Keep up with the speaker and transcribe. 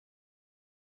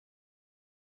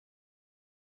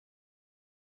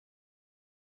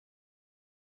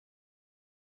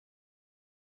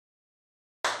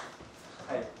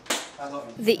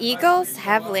The Eagles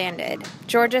have landed.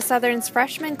 Georgia Southern's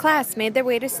freshman class made their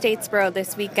way to Statesboro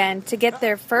this weekend to get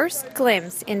their first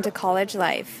glimpse into college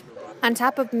life. On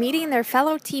top of meeting their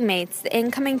fellow teammates, the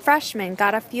incoming freshmen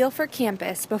got a feel for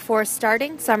campus before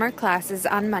starting summer classes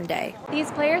on Monday.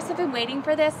 These players have been waiting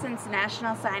for this since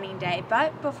National Signing Day,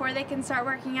 but before they can start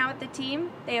working out with the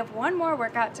team, they have one more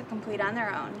workout to complete on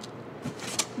their own.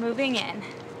 Moving in.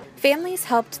 Families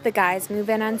helped the guys move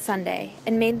in on Sunday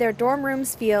and made their dorm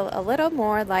rooms feel a little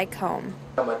more like home.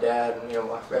 My dad and the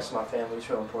rest of my family is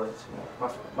real important to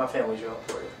me. My family's real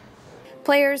important.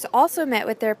 Players also met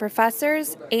with their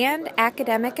professors and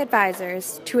academic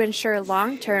advisors to ensure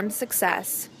long-term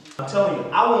success. I'm telling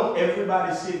you, I want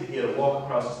everybody sitting here to walk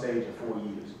across the stage in 4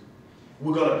 years.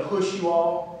 We're going to push you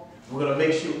all. We're going to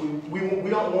make sure we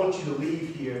don't want you to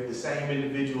leave here the same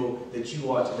individual that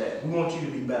you are today. We want you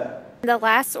to be better. The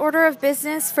last order of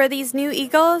business for these new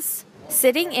Eagles?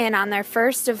 Sitting in on their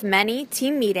first of many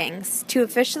team meetings to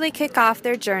officially kick off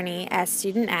their journey as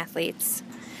student athletes.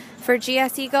 For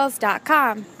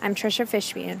GSEagles.com, I'm Trisha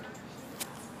Fishbein.